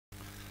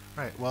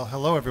Right. Well,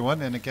 hello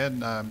everyone, and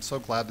again, I'm so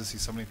glad to see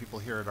so many people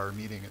here at our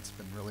meeting. It's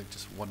been really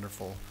just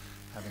wonderful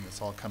having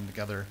this all come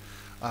together.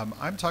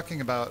 I'm talking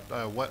about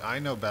what I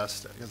know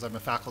best because I'm a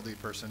faculty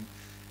person,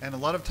 and a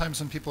lot of times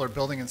when people are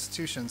building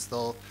institutions,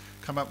 they'll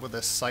come up with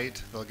a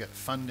site, they'll get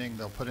funding,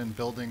 they'll put in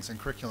buildings and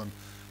curriculum,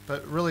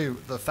 but really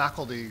the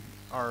faculty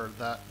are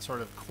that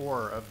sort of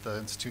core of the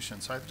institution.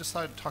 So I just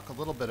thought I'd talk a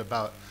little bit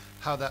about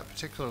how that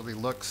particularly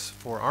looks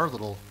for our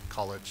little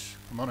college,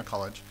 Pomona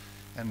College,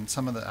 and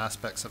some of the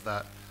aspects of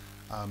that.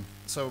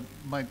 So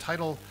my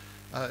title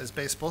is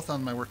based both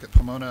on my work at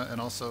Pomona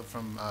and also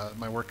from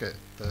my work at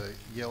the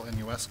Yale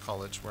NUS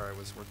College, where I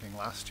was working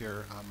last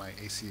year on my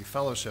ACE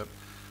fellowship,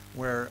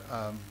 where,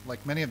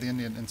 like many of the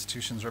Indian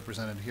institutions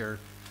represented here,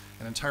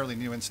 an entirely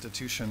new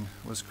institution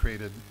was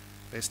created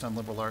based on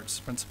liberal arts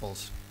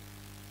principles.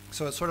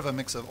 So it's sort of a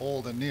mix of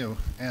old and new,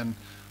 and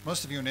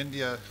most of you in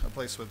India, a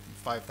place with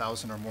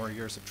 5,000 or more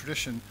years of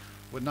tradition,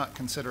 would not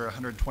consider a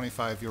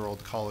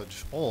 125-year-old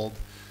college old.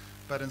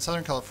 But in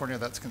Southern California,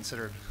 that's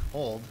considered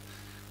old.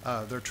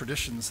 There are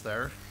traditions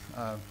there,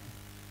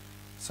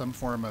 some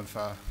form of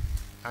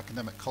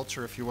academic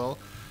culture, if you will,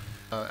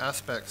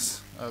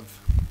 aspects of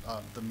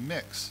the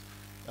mix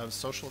of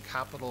social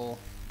capital,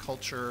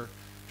 culture,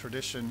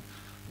 tradition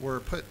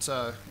were put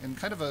in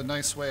kind of a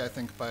nice way, I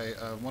think, by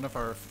one of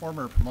our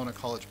former Pomona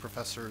College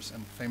professors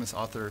and famous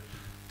author,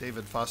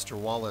 David Foster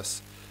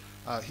Wallace.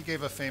 He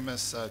gave a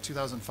famous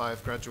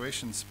 2005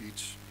 graduation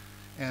speech,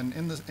 and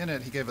in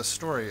it he gave a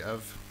story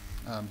of,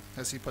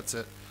 as he puts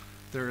it,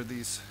 there are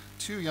these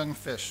two young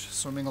fish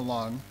swimming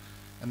along,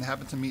 and they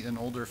happen to meet an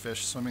older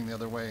fish swimming the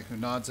other way who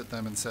nods at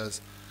them and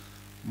says,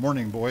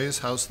 "Morning, boys,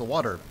 how's the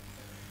water?"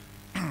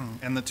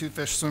 And the two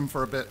fish swim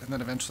for a bit, and then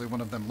eventually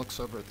one of them looks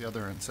over at the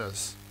other and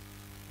says,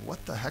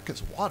 "What the heck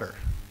is water?"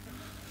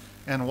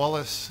 And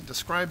Wallace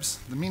describes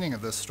the meaning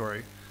of this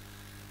story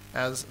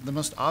as the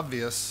most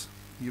obvious,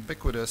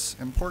 ubiquitous,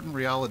 important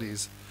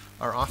realities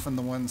are often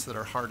the ones that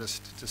are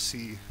hardest to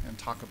see and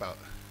talk about.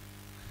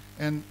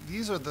 And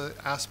these are the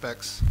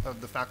aspects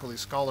of the faculty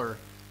scholar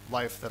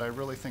life that I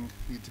really think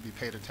need to be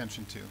paid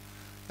attention to.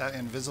 That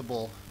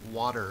invisible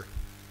water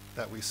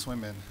that we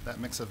swim in, that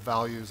mix of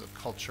values, of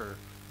culture,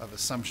 of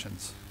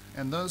assumptions.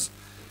 And those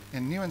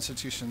in new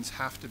institutions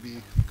have to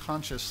be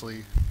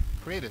consciously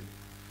created.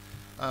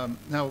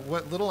 Now,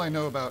 what little I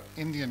know about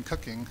Indian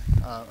cooking,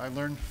 I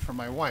learned from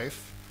my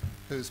wife,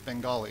 who's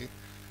Bengali.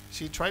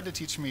 She tried to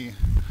teach me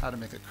how to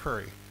make a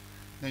curry.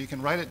 Now, you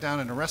can write it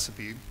down in a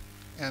recipe,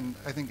 and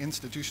I think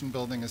institution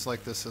building is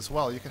like this as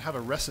well. You can have a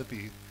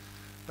recipe,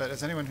 but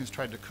as anyone who's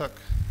tried to cook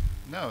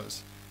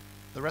knows,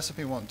 the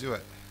recipe won't do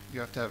it.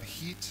 You have to have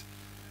heat,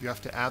 you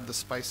have to add the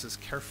spices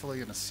carefully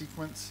in a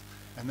sequence,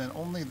 and then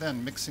only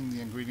then mixing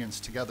the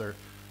ingredients together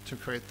to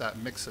create that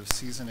mix of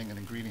seasoning and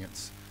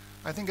ingredients.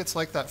 I think it's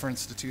like that for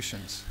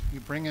institutions.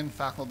 You bring in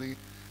faculty,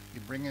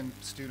 you bring in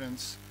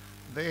students,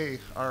 they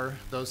are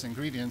those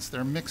ingredients,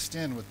 they're mixed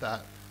in with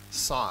that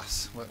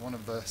sauce, what one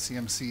of the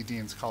CMC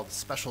deans called the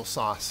special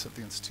sauce of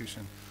the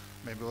institution.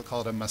 Maybe we'll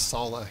call it a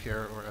masala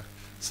here or a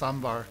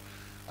sambar.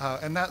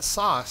 And that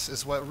sauce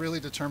is what really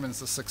determines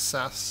the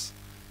success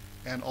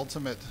and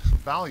ultimate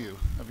value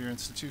of your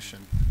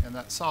institution. And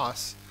that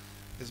sauce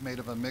is made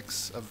of a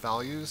mix of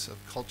values, of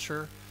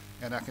culture,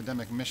 and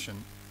academic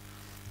mission.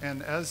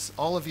 And as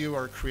all of you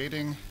are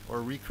creating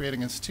or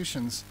recreating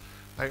institutions,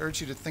 I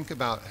urge you to think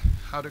about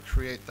how to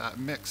create that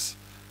mix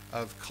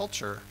of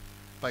culture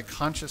by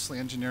consciously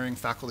engineering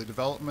faculty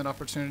development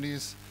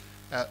opportunities.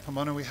 At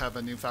Pomona, we have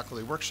a new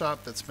faculty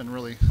workshop that's been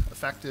really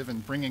effective in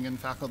bringing in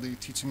faculty,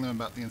 teaching them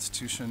about the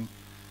institution,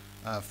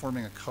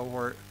 forming a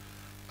cohort.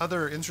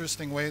 Other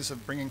interesting ways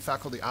of bringing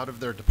faculty out of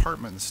their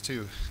departments,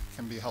 too,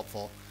 can be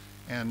helpful.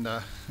 And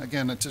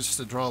again, just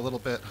to draw a little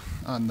bit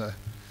on the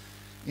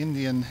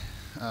Indian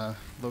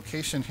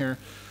location here,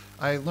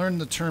 I learned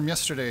the term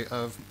yesterday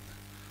of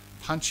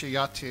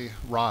Panchayati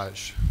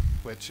Raj,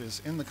 which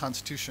is in the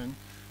Constitution,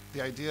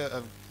 the idea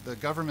of the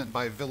government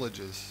by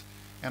villages.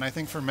 And I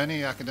think for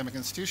many academic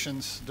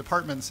institutions,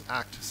 departments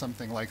act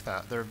something like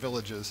that. They're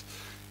villages,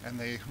 and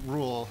they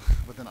rule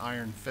with an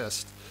iron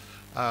fist.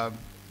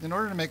 In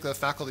order to make the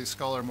faculty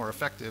scholar more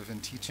effective in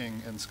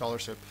teaching and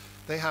scholarship,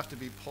 they have to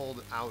be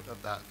pulled out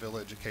of that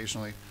village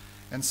occasionally.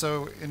 And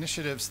so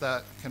initiatives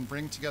that can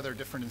bring together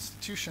different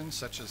institutions,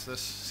 such as this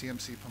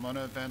CMC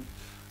Pomona event,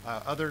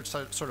 other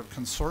sort of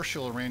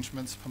consortial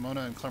arrangements,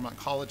 Pomona and Claremont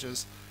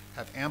colleges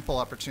have ample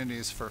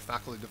opportunities for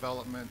faculty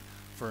development,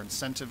 for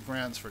incentive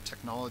grants, for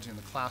technology in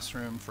the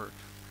classroom, for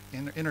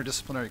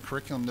interdisciplinary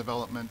curriculum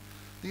development.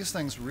 These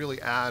things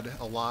really add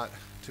a lot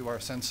to our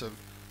sense of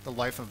the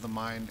life of the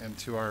mind and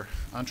to our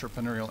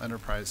entrepreneurial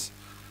enterprise.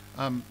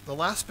 The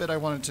last bit I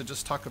wanted to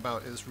just talk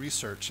about is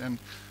research. And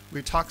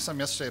we talked some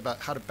yesterday about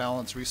how to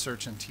balance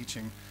research and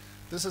teaching.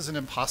 This is an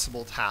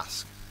impossible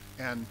task.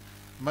 And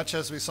much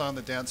as we saw in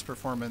the dance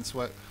performance,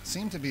 what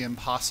seemed to be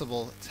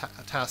impossible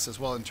tasks as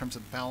well in terms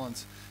of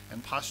balance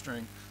and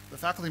posturing, the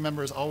faculty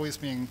member is always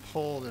being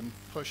pulled and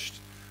pushed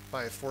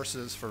by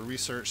forces for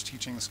research,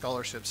 teaching,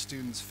 scholarship,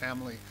 students,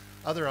 family,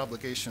 other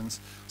obligations,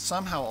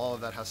 somehow all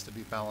of that has to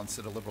be balanced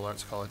at a liberal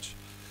arts college.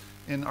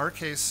 In our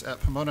case at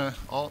Pomona,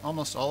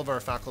 almost all of our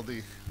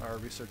faculty are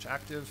research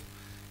active,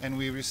 and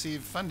we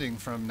receive funding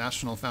from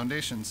national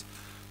foundations.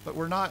 But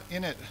we're not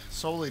in it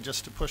solely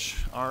just to push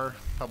our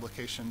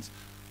publications,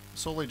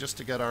 solely just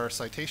to get our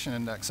citation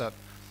index up.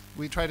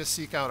 We try to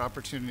seek out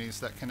opportunities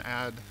that can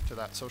add to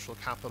that social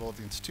capital of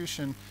the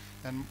institution,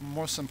 and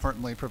most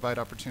importantly, provide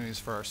opportunities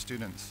for our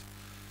students.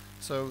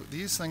 So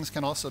these things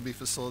can also be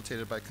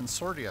facilitated by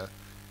consortia.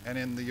 And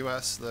in the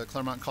US, the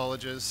Claremont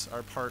colleges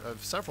are part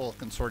of several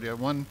consortia.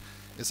 One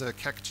is a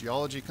Keck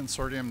Geology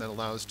Consortium that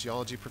allows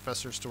geology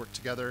professors to work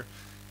together,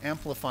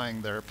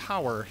 amplifying their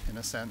power in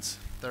a sense.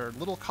 They're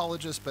little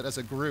colleges, but as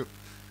a group,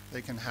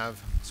 they can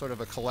have sort of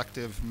a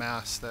collective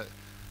mass that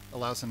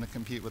allows them to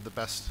compete with the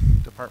best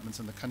departments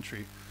in the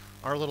country.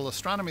 Our little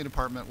astronomy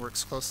department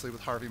works closely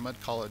with Harvey Mudd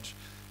College,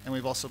 and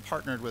we've also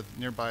partnered with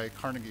nearby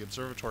Carnegie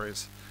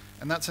observatories.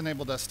 And that's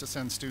enabled us to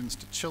send students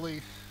to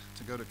Chile,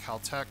 to go to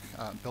Caltech,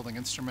 building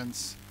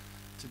instruments,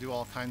 to do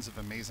all kinds of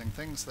amazing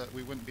things that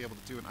we wouldn't be able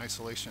to do in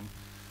isolation.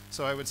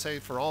 So I would say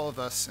for all of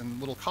us in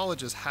little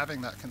colleges,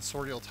 having that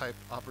consortial type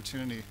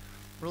opportunity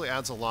really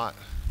adds a lot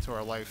to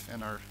our life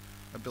and our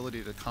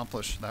ability to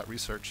accomplish that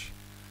research.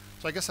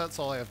 So I guess that's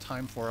all I have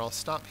time for. I'll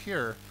stop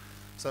here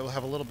so we'll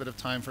have a little bit of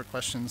time for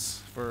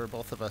questions for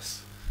both of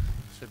us,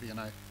 Shivi and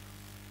I.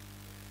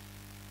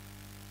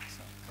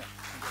 So, yeah.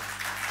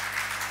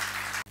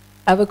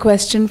 I have a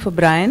question for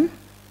Bryan.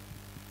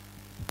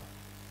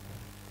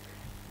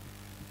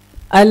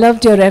 I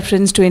loved your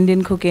reference to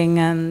Indian cooking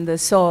and the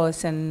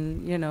sauce,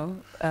 and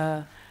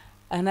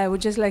and I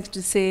would just like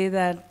to say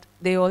that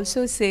they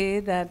also say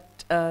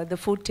that the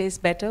food tastes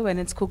better when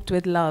it's cooked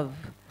with love.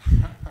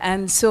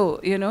 And so,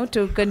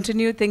 to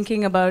continue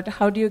thinking about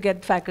how do you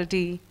get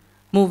faculty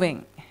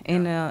moving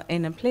in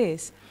a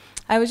place.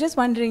 I was just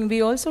wondering,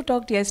 we also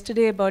talked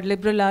yesterday about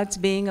liberal arts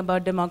being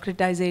about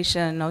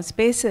democratization of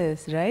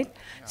spaces, right?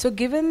 Yeah. So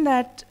given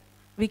that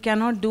we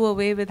cannot do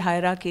away with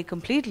hierarchy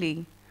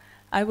completely,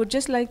 I would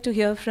just like to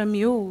hear from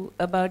you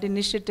about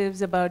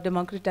initiatives about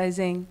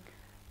democratizing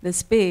the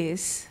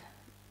space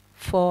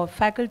for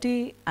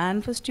faculty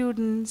and for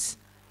students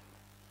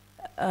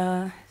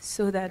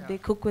so that they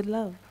cook with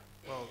love.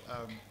 Well,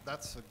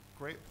 that's a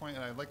great point,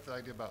 and I like the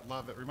idea about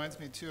love. It reminds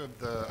me too of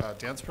the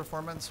dance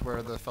performance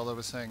where the fellow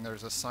was saying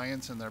there's a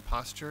science in their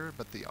posture,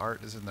 but the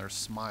art is in their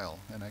smile.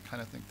 And I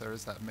kind of think there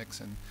is that mix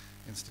in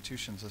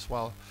institutions as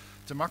well.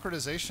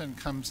 Democratization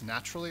comes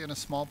naturally in a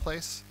small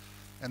place,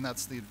 and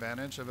that's the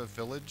advantage of a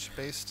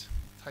village-based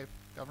type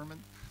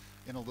government.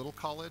 In a little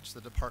college,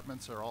 the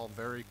departments are all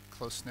very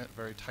close-knit,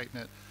 very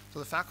tight-knit. So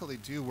the faculty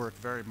do work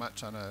very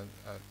much on a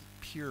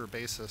peer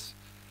basis.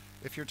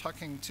 If you're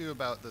talking too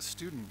about the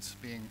students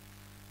being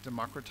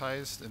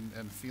democratized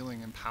and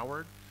feeling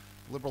empowered,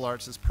 liberal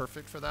arts is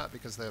perfect for that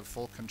because they have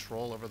full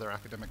control over their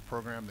academic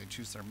program. They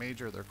choose their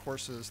major, their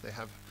courses. They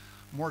have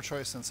more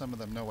choice than some of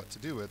them know what to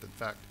do with. In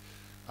fact,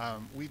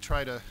 we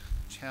try to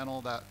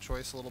channel that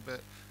choice a little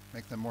bit,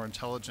 make them more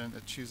intelligent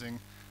at choosing,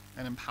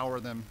 and empower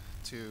them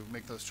to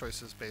make those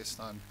choices based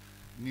on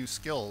new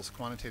skills,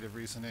 quantitative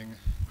reasoning,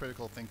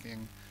 critical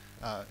thinking,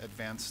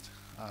 advanced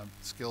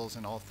skills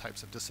in all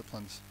types of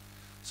disciplines.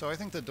 So I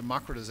think the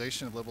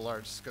democratization of liberal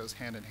arts goes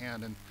hand in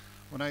hand. And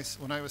when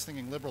I was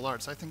thinking liberal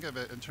arts, I think of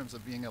it in terms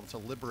of being able to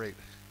liberate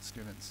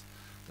students.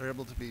 They're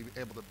able to be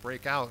able to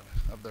break out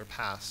of their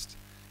past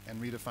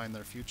and redefine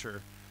their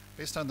future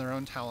based on their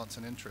own talents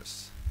and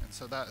interests. And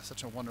so that is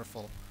such a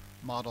wonderful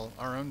model.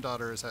 Our own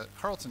daughter is at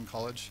Carleton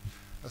College,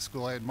 a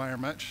school I admire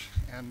much,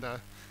 and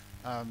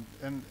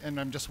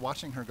I'm just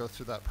watching her go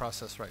through that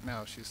process right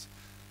now. She's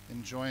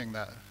enjoying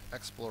that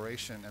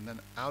exploration, and then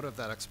out of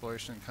that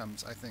exploration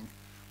comes, I think,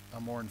 a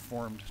more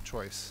informed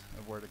choice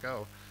of where to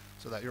go,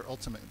 so that your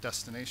ultimate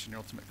destination, your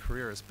ultimate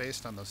career is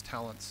based on those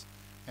talents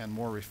and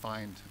more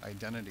refined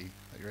identity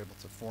that you're able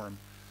to form.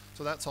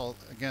 So that's all,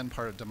 again,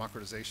 part of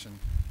democratization.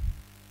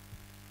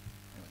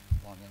 Anyway,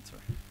 long answer.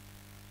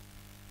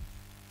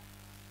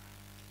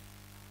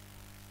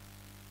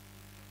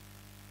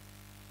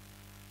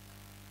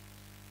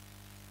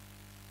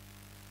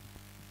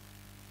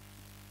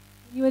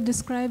 You were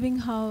describing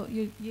how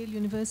Yale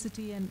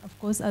University and, of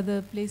course,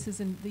 other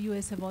places in the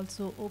US have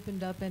also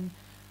opened up and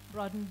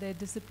broadened their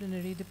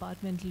disciplinary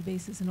departmental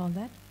basis and all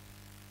that.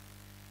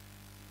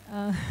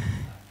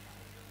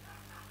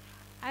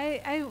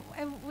 I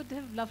would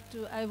have loved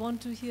to, I want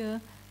to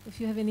hear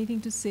if you have anything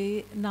to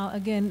say now,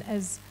 again,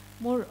 as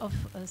more of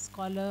a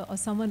scholar or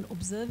someone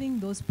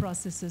observing those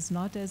processes,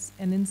 not as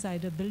an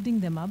insider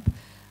building them up,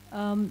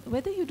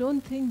 whether you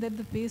don't think that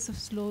the pace of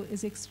slow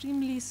is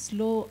extremely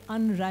slow,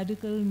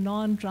 unradical,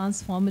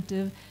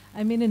 non-transformative.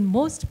 I mean, in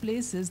most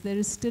places, there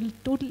is still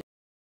total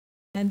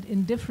and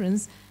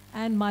indifference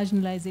and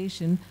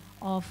marginalization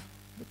of,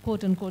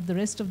 quote-unquote, the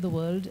rest of the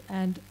world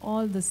and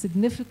all the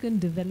significant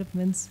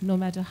developments, no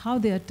matter how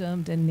they are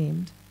termed and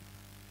named.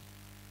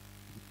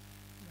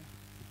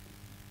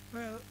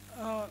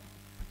 Well,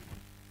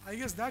 I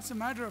guess that's a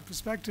matter of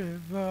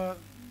perspective.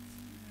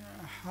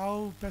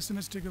 how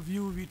pessimistic a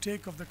view we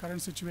take of the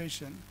current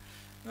situation.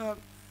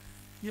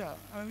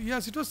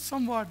 Yes, it was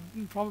somewhat,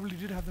 probably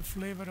did have the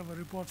flavor of a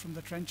report from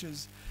the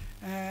trenches.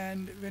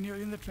 And when you're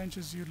in the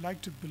trenches, you'd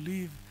like to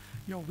believe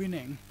you're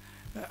winning.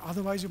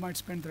 Otherwise, you might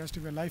spend the rest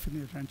of your life in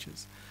the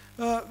trenches.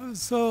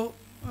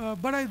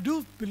 But I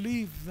do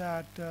believe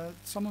that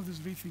some of this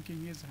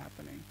rethinking is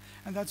happening.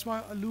 And that's why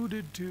I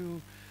alluded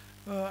to,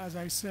 as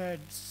I said,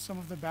 some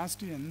of the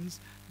bastions,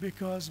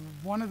 because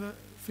one of the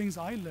things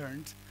I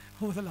learned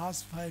over the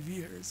last 5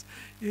 years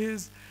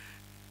is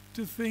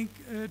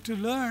to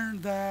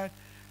learn that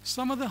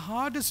some of the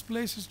hardest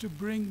places to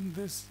bring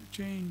this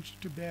change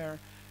to bear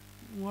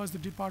was the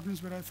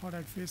departments where I thought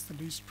I'd face the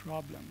least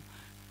problem,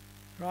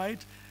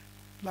 right?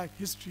 Like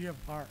history of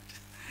art.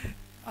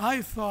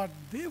 I thought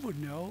they would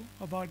know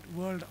about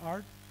world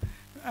art,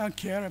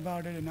 care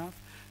about it enough.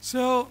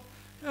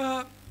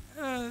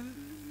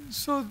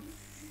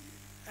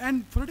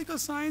 And political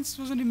science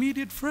was an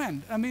immediate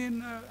friend. I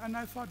mean, and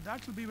I thought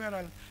that will be where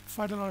I'll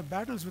fight a lot of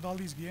battles with all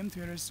these game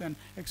theorists and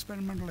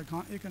experimental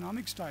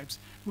economics types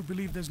who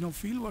believe there's no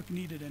fieldwork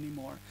needed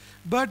anymore.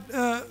 But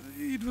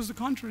it was the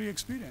contrary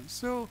experience.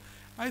 So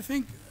I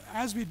think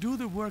as we do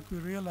the work, we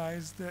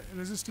realize the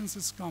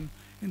resistances come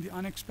in the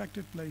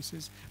unexpected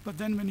places, but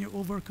then when you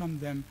overcome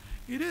them,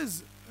 it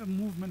is a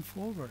movement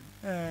forward.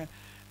 Right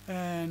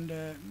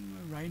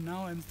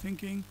now I'm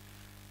thinking,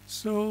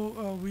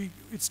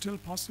 it's still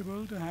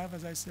possible to have,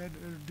 as I said,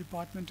 a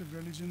department of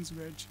religions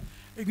which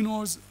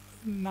ignores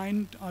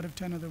 9 out of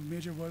 10 of the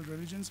major world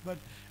religions, but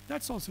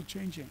that's also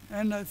changing.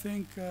 And I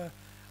think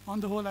on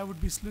the whole, I would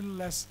be a little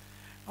less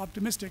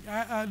optimistic,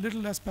 a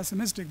little less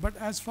pessimistic, but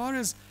as far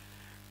as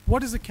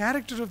what is the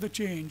character of the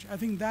change, I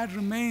think that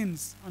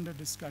remains under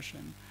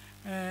discussion.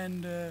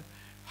 And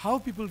how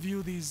people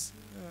view these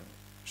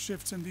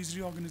shifts and these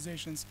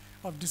reorganizations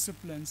of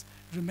disciplines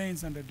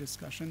remains under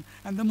discussion.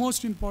 And the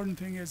most important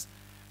thing is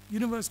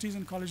universities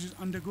and colleges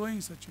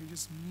undergoing such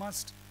changes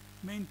must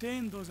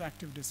maintain those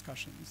active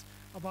discussions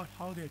about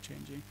how they're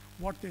changing,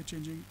 what they're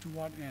changing, to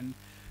what end,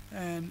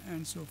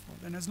 and so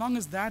forth. And as long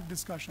as that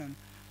discussion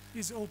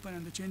is open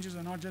and the changes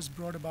are not just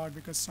brought about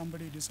because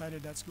somebody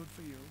decided that's good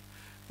for you,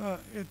 I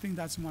think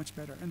that's much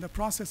better. And the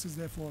process is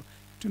therefore,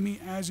 to me,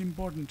 as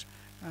important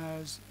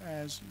as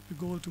the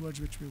goal towards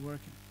which we're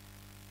working.